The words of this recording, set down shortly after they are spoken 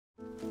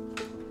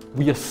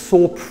We are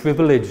so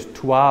privileged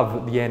to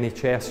have the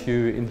NHS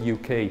here in the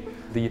UK.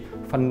 The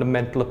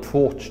fundamental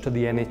approach to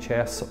the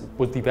NHS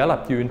was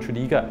developed here in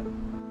Tredegar.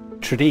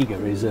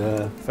 Tredegar is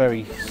a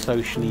very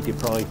socially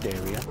deprived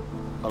area,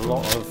 a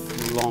lot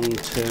of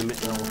long-term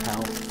ill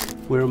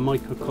health. We're a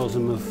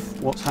microcosm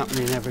of what's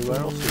happening everywhere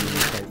else in the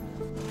UK.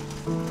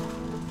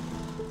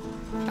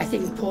 I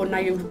think poor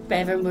Aneurin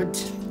Bevan would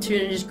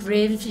turn in his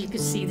grave if you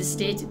could see the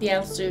state of the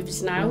health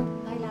service now.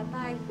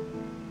 Bye.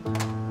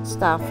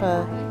 Staff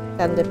are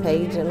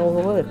underpaid and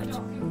overworked.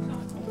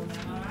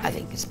 I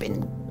think it's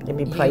been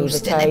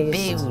used and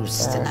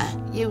abused,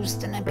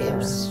 used and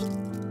abused.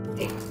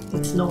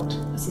 It's not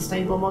a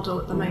sustainable model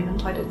at the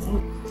moment, I don't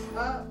think.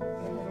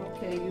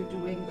 Okay, you're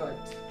doing good.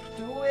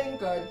 Doing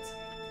good.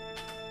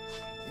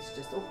 Let's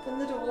just open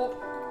the door.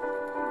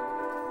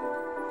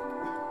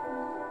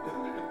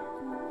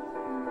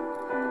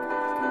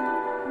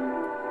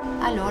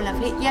 Hello,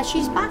 lovely. Yeah,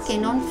 she's back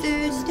in on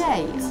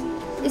Thursday.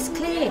 It's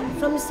Claire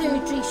from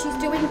surgery. She's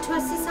doing to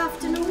us this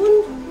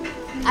afternoon.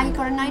 I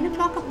got a 9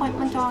 o'clock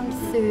appointment on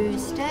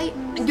Thursday.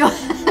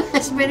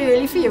 It's a bit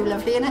early for you,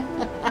 lovely, isn't it?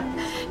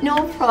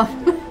 No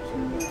problem.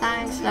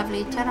 Thanks,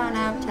 lovely. Ta-ra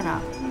now,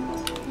 ta-ra.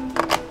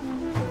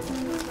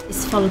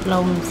 It's full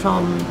blown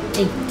from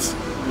 8.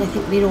 I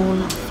think we're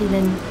all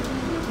feeling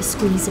the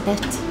squeeze a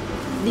bit.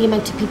 The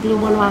amount of people who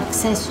want to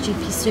access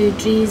GP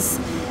surgeries,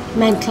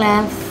 mental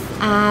health,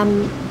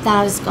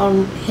 that has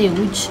gone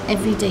huge.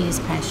 Every day is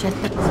precious.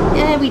 But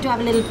yeah, we do have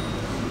a little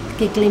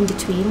giggle in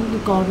between.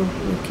 We've got to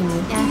work in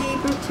with. Yeah,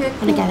 able to want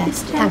to get it.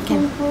 Thank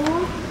you.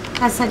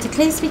 Has Santa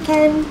Claus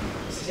weekend?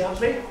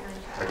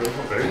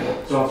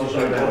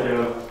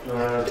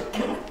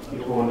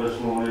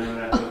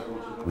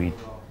 We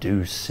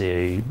do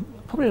see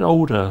probably an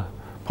older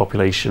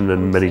population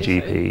than many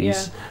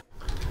GPs.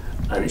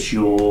 Yeah. And it's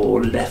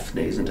your left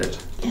knee, isn't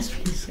it? Yes,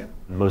 please. Yeah.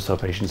 Most of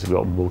our patients have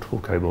got multiple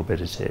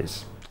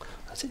comorbidities.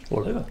 That's it,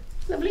 all over.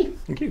 Lovely.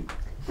 Thank you.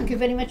 Thank you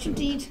very much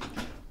indeed.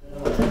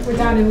 We're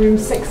down in room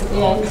 6 at the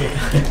end.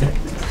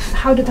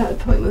 How did that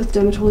appointment with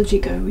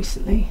dermatology go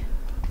recently?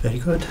 Very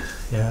good.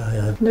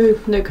 Yeah.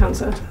 No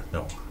cancer?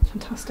 No.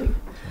 Fantastic.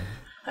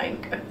 I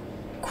think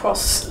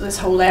across this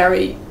whole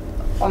area,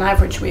 on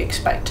average, we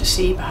expect to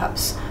see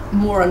perhaps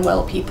more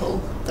unwell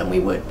people than we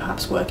would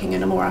perhaps working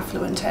in a more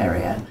affluent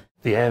area.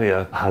 The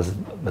area has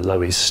the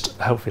lowest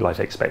healthy life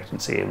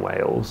expectancy in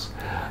Wales,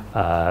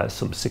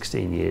 some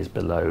 16 years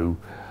below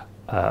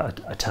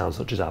a town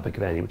such as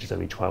Abergavenny, which is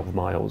only 12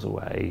 miles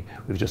away.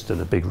 We've just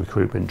done a big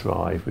recruitment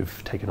drive.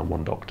 We've taken on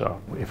 1 doctor.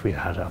 If we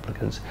had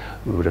applicants,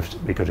 we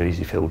could have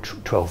easily filled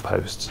 12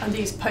 posts. And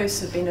these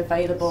posts have been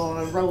available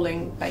on a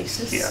rolling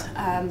basis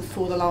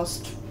for the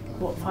last,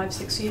 what,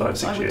 5-6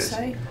 years, 5-6 I would years.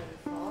 say.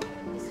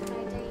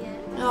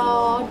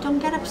 Oh, don't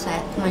get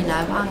upset, my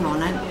love. Hang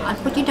on, I'll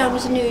put you down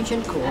as an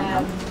urgent call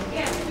now.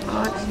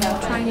 Oh,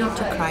 try not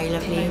to cry,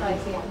 lovely.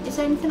 Is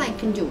there anything I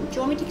can do? Do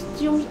you want me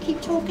to keep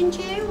talking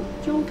to you?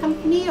 Do you want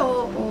company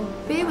or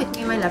bear with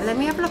me, my love? Let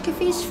me have a look if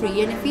he's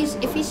free, and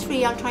if he's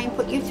free, I'll try and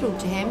put you through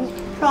to him.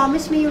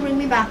 Promise me you'll ring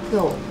me back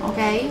though,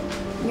 okay?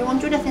 You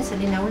won't do nothing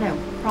silly now,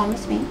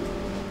 Promise me.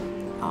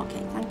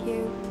 Okay, thank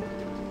you.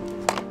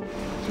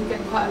 You get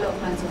quite a lot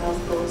of mental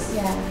health calls.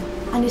 Yeah.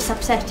 And it's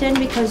upsetting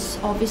because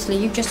obviously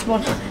you just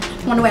want to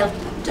help,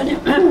 don't you?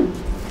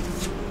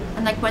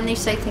 And like when they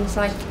say things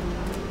like,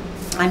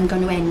 I'm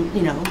going to end,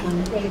 you know.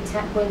 They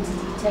go into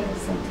detail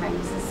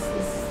sometimes.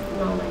 It's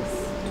not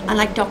nice. And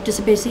like doctors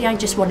are busy, I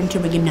just want him to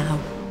ring him now.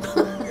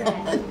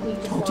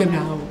 Talk to him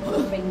now.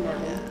 Ring now.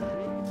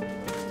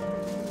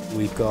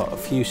 We've got a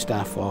few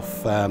staff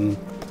off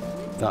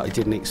that I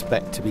didn't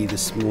expect to be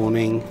this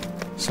morning.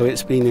 So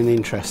it's been an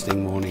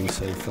interesting morning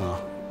so far.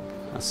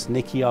 That's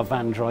Nikki, our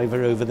van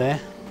driver over there.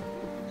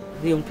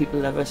 The old people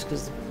love us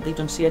because they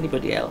don't see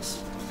anybody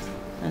else.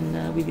 And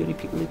we're the only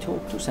people they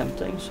talk to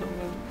sometimes, so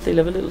they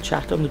love a little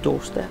chat on the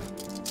doorstep.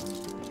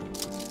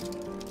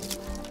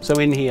 So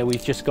in here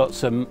we've just got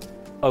some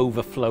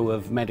overflow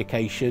of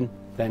medication.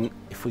 Then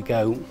if we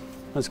go,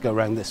 let's go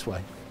around this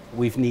way.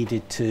 We've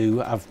needed to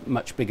have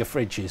much bigger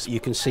fridges.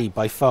 You can see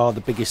by far the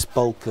biggest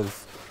bulk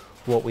of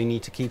what we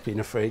need to keep in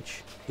a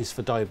fridge is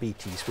for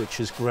diabetes, which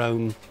has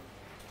grown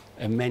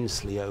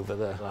immensely over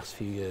the last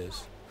few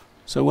years.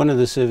 So one of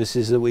the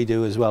services that we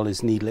do as well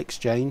is needle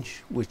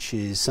exchange, which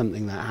is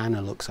something that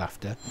Hannah looks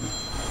after.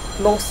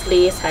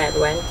 Mostly it's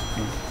heroin.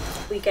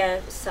 We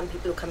get some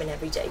people who come in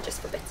every day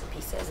just for bits and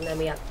pieces, and then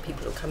we have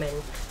people who come in,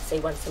 say,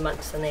 once a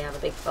month and they have a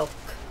big bulk.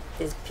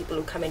 There's people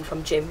who come in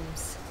from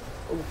gyms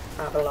who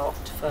have a lot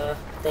for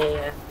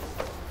their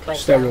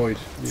steroid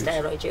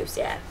use,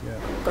 yeah.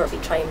 Got to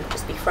be trying to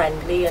just be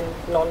friendly and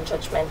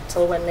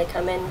non-judgmental when they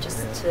come in, just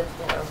to,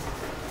 you know,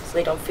 so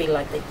they don't feel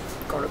like they've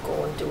got to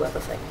go and do other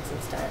things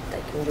instead.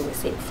 They can do it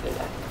safely.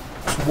 Like.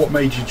 So what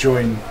made you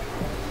join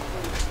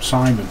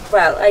Simon?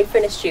 Well, I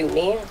finished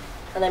uni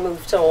and I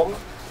moved home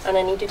and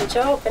I needed a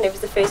job, and it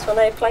was the first one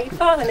I applied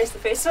for and it's the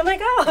first one I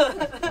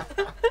got.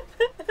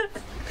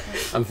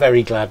 I'm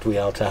very glad we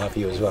are to have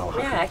you as well.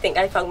 Yeah, I think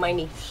I found my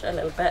niche a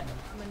little bit.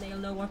 And they'll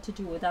know know what to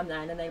do with them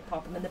then, and they'll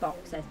pop them in the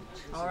boxes.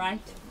 All right,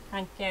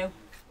 thank you.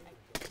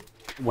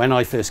 When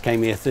I first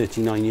came here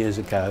 39 years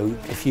ago,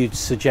 if you'd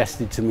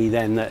suggested to me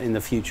then that in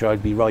the future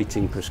I'd be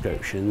writing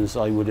prescriptions,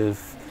 I would have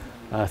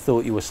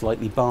thought you were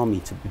slightly balmy,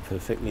 to be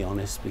perfectly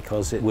honest,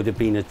 because it would have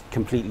been a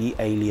completely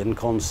alien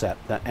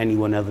concept that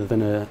anyone other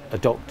than a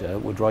doctor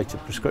would write a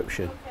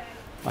prescription.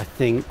 I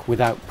think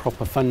without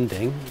proper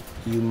funding,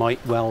 you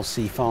might well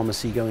see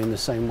pharmacy going the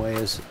same way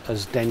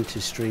as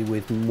dentistry,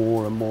 with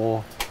more and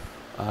more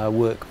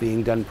work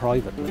being done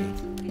privately.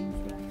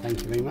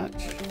 Thank you very much.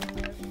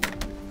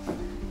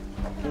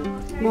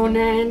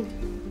 Morning.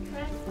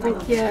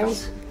 Thank you.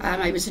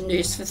 I was a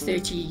nurse for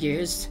 30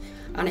 years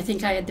and I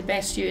think I had the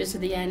best years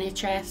of the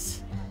NHS.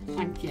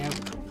 Thank you.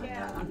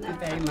 Thank you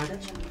very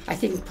much. I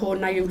think poor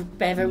Aneurin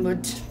Bevan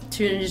would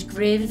turn in his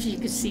grave if you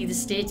could see the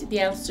state of the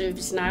health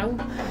service now,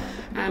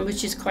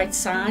 which is quite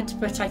sad,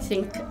 but I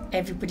think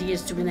everybody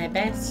is doing their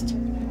best.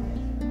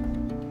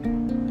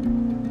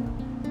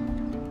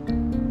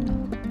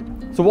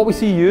 So what we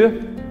see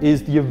here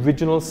is the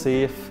original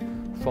safe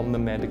from the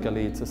Medical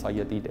Aid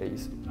Society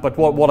days. But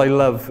what I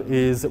love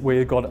is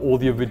we've got all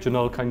the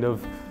original kind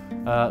of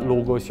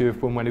logos here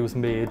from when it was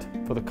made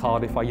for the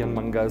Cardiff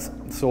Ironmongers.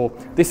 So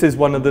this is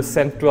one of the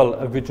central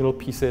original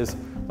pieces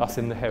that's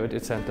in the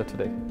Heritage Centre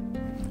today.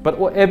 But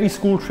every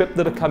school trip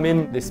that have come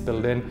in this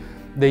building,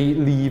 they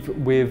leave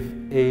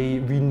with a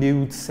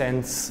renewed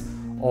sense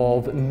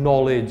of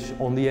knowledge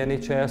on the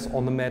NHS,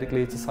 on the Medical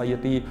Aid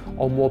Society,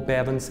 on what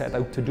Bevan set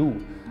out to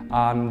do.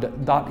 And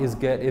that is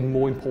getting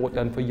more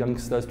important for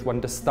youngsters to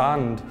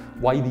understand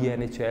why the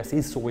NHS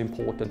is so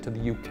important to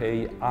the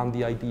UK and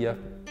the idea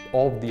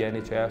of the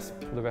NHS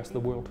for the rest of the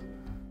world.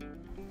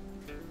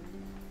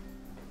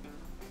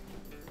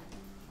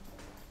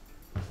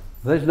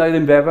 There's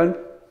Aneurin Bevan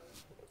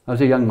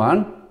as a young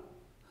man,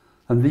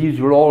 and these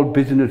were all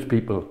business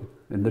people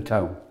in the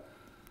town.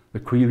 The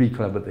Query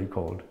Club, what they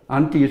called.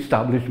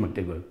 Anti-establishment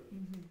they were.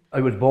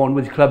 I was born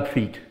with club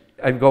feet.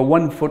 I've got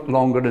 1 foot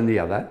longer than the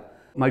other.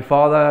 My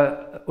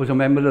father was a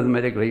member of the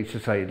Medical Aid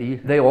Society.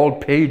 They all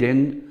paid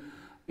in.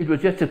 It was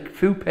just a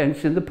few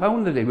pence in the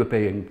pound that they were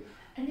paying.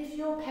 And if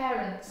your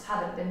parents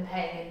hadn't been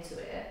paying into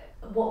it,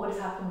 what would have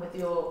happened with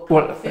your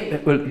fee?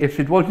 Well, if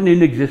it wasn't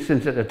in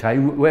existence at the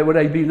time, where would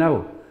I be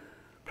now?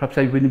 Perhaps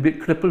I'd been a bit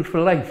crippled for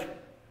life.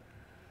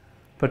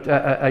 But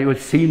I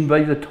was seen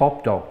by the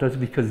top doctors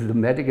because the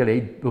medical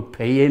aid were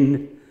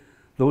paying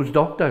those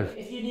doctors.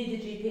 If you need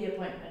a GP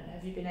appointment,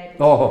 have you been able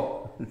to? Oh,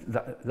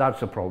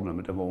 that's a problem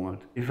at the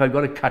moment. If I've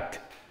got a cut,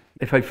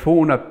 if I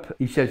phone up,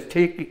 he says,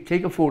 take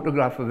a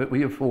photograph of it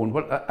with your phone.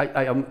 Well,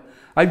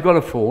 I've got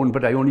a phone,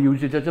 but I only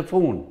use it as a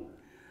phone.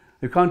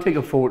 You can't take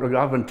a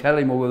photograph and tell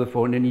him over the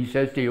phone and he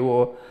says to you,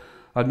 oh,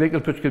 I'll make a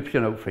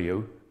prescription out for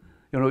you.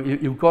 You know,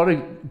 you've got to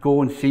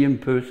go and see him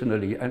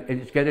personally, and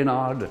it's getting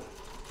harder.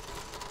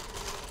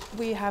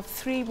 We have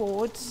 3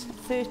 wards,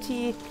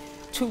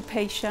 32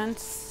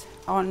 patients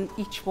on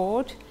each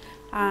ward,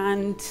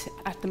 and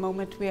at the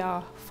moment we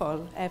are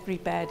full. Every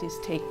bed is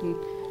taken.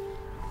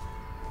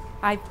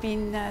 I've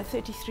been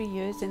 33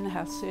 years in the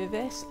health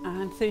service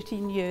and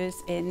 13 years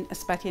in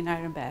Ysbyty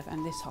Aneurin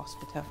Bevan, this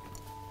hospital,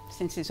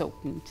 since it's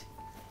opened.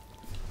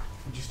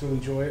 Would you still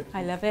enjoy it?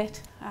 I love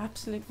it. I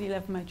absolutely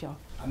love my job.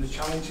 And the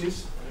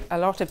challenges? A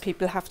lot of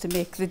people have to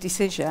make the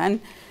decision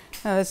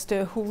as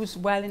to who's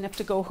well enough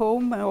to go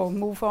home or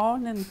move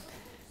on, and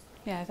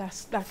yeah,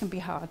 that can be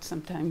hard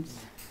sometimes.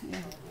 Yeah.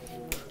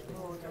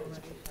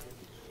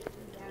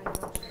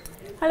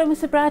 Hello,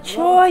 Mr.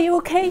 Bradshaw, are you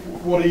okay?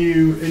 What are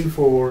you in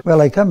for? Well,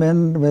 I come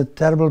in with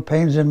terrible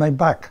pains in my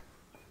back,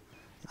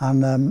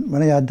 and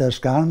when I had the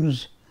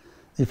scans,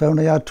 they found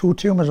I had 2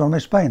 tumours on my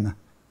spine,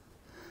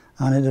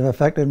 and it had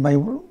affected my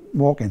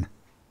walking.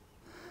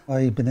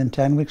 I've been in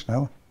 10 weeks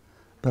now,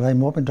 but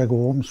I'm hoping to go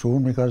home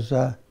soon because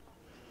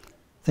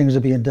things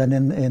are being done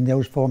in the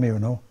house for me, you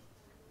know.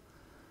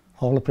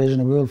 All the praise in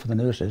the world for the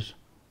nurses,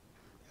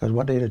 because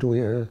what they do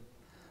here,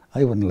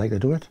 I wouldn't like to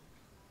do it.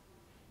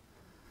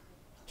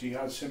 Do you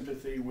have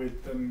sympathy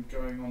with them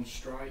going on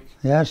strike?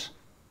 Yes,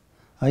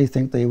 I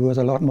think they're worth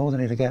a lot more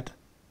than they get.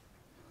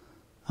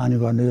 And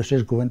you've got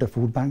nurses going to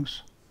food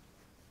banks.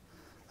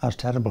 That's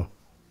terrible.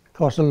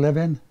 Cost of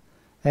living,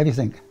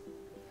 everything.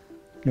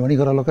 You only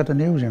got to look at the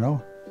news, you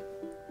know.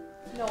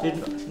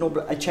 No,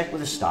 but I checked with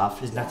the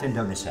staff, there's nothing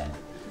down this end.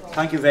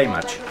 Thank you very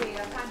much.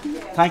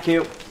 Thank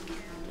you.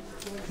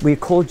 We're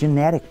called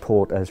genetic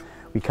porters.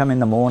 We come in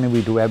the morning,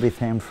 we do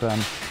everything from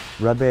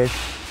rubbish,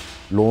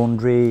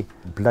 laundry,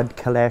 blood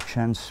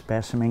collection,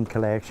 specimen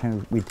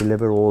collection. We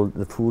deliver all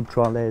the food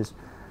trolleys.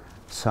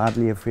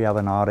 Sadly, if we have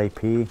an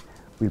RAP,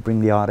 we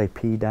bring the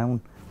RAP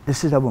down.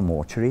 This is our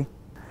mortuary,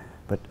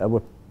 but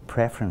our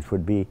preference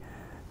would be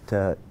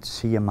to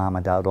see your mum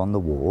and dad on the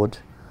ward,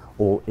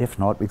 or if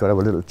not, we've got our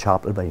little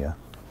chapel by here.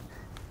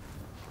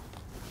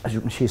 As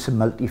you can see, it's a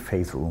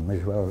multi-faith room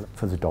as well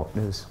for the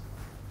doctors.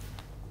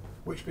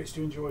 Which bits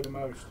do you enjoy the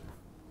most?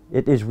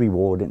 It is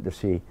rewarding to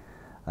see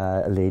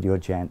a lady or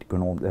gent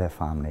going home to their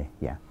family,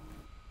 yeah.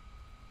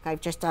 I've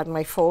just had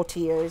my 40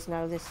 years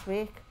now this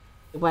week,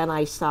 When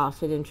I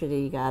started in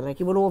Tredegar, like,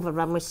 you were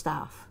overrun with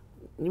staff.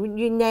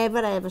 You never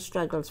ever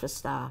struggled for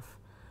staff.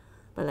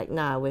 But like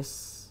now,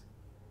 it's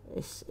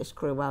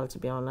cruel, to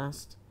be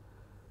honest.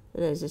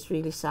 It is, it's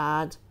really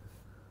sad.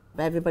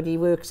 Everybody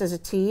works as a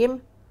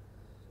team.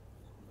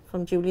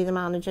 From Julie, the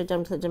manager,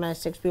 down to the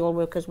domestics, we all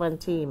work as one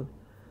team.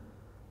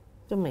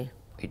 Don't we?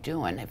 We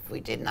do, and if we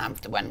didn't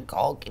have the one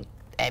cog,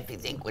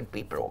 everything would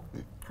be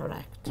broken.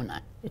 Correct. Wouldn't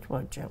it? It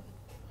would, Joe.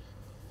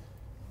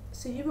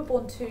 So you were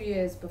born 2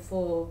 years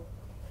before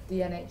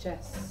the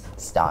NHS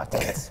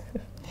started.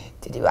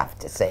 Did you have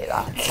to say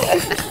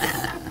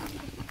that?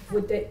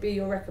 Would it be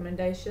your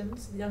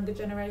recommendations, the younger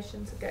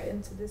generation, to get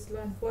into this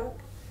line of work?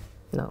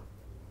 No.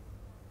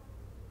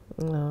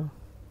 No.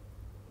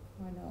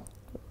 Why not?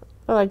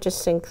 Well, I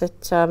just think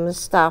that the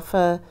staff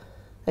are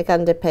like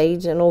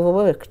underpaid and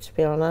overworked, to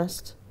be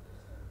honest.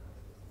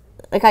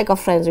 Like, I got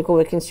friends who go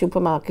work in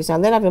supermarkets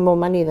and they're having more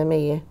money than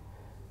me.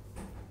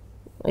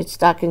 It's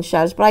stacking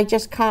shelves, but I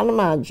just can't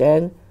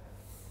imagine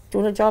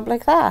doing a job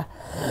like that.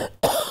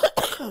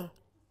 I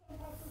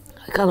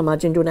can't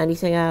imagine doing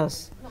anything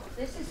else.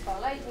 This is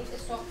full, I need to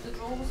stop the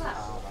drawers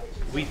out.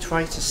 We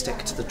try to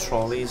stick to the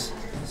trolleys,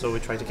 so we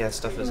try to get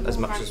stuff as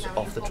much as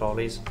off the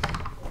trolleys.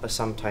 But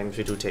sometimes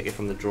we do take it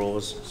from the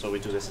drawers, so we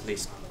do this at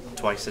least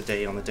twice a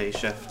day on the day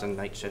shift, and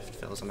night shift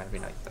fills them every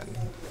night then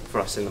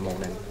for us in the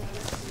morning.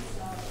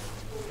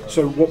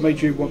 So what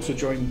made you want to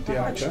join the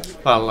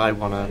NHS? Well, I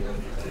want to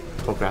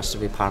progress to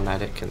be a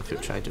paramedic in the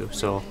future, I do.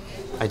 So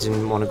I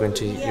didn't want to go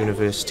into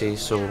university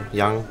so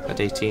young, at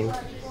 18.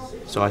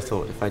 So I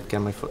thought if I'd get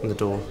my foot in the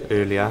door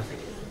earlier,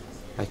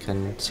 I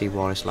can see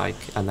what it's like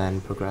and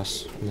then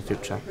progress in the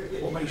future.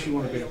 What makes you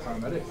want to be a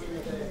paramedic?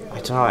 I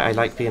don't know, I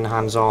like being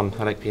hands-on,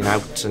 I like being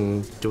out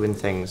and doing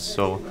things,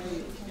 so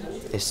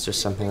it's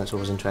just something that's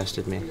always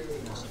interested me.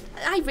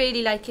 I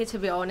really like it, to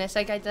be honest.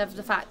 Like, I love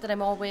the fact that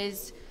I'm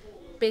always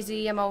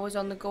busy, I'm always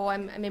on the go,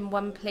 I'm in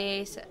one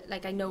place,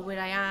 like, I know where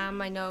I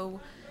am, I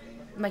know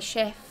my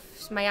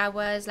shifts, my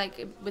hours.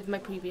 Like, with my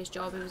previous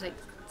job, it was like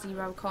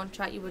 0-hour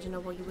contract, you wouldn't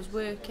know where you was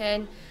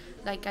working.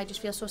 Like, I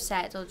just feel so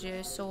settled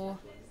here, so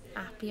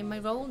happy in my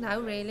role now,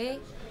 really.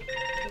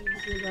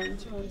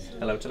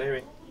 Hello to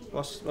Larry.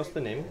 What's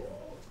the name?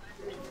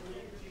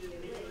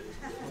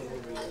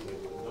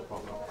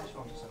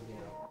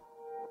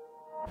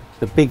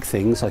 The big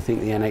things I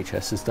think the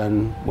NHS has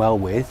done well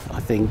with, I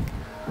think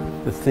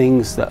the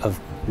things that have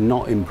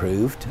not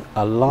improved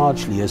are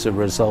largely as a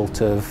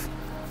result of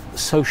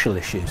social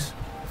issues.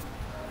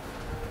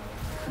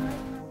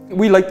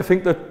 We like to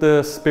think that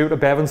the spirit of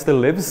Bevan still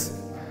lives,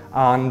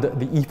 and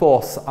the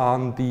ethos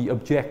and the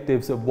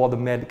objectives of what the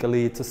Medical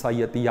Aid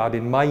Society had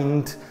in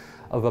mind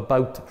of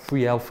about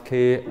free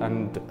healthcare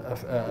and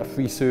a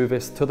free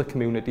service to the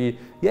community,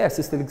 yes,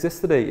 it still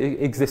exists today.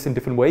 It exists in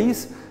different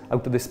ways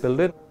out of this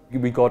building.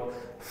 We got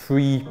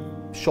free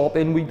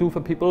shopping we do for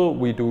people,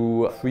 we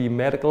do free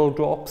medical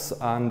drops,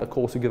 and of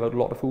course we give out a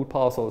lot of food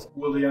parcels.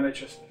 Will the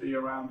NHS be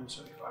around in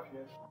 75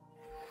 years?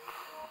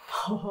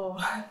 Oh,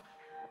 I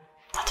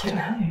don't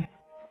know.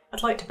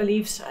 I'd like to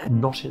believe so.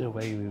 Not in a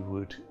way we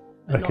would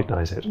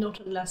recognise it.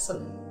 Not unless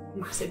some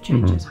massive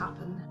changes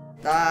happen.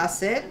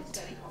 That's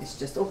it. It's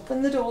just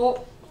open the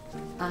door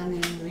and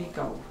in we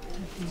go.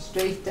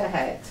 Straight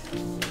ahead.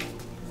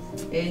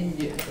 In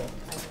you go.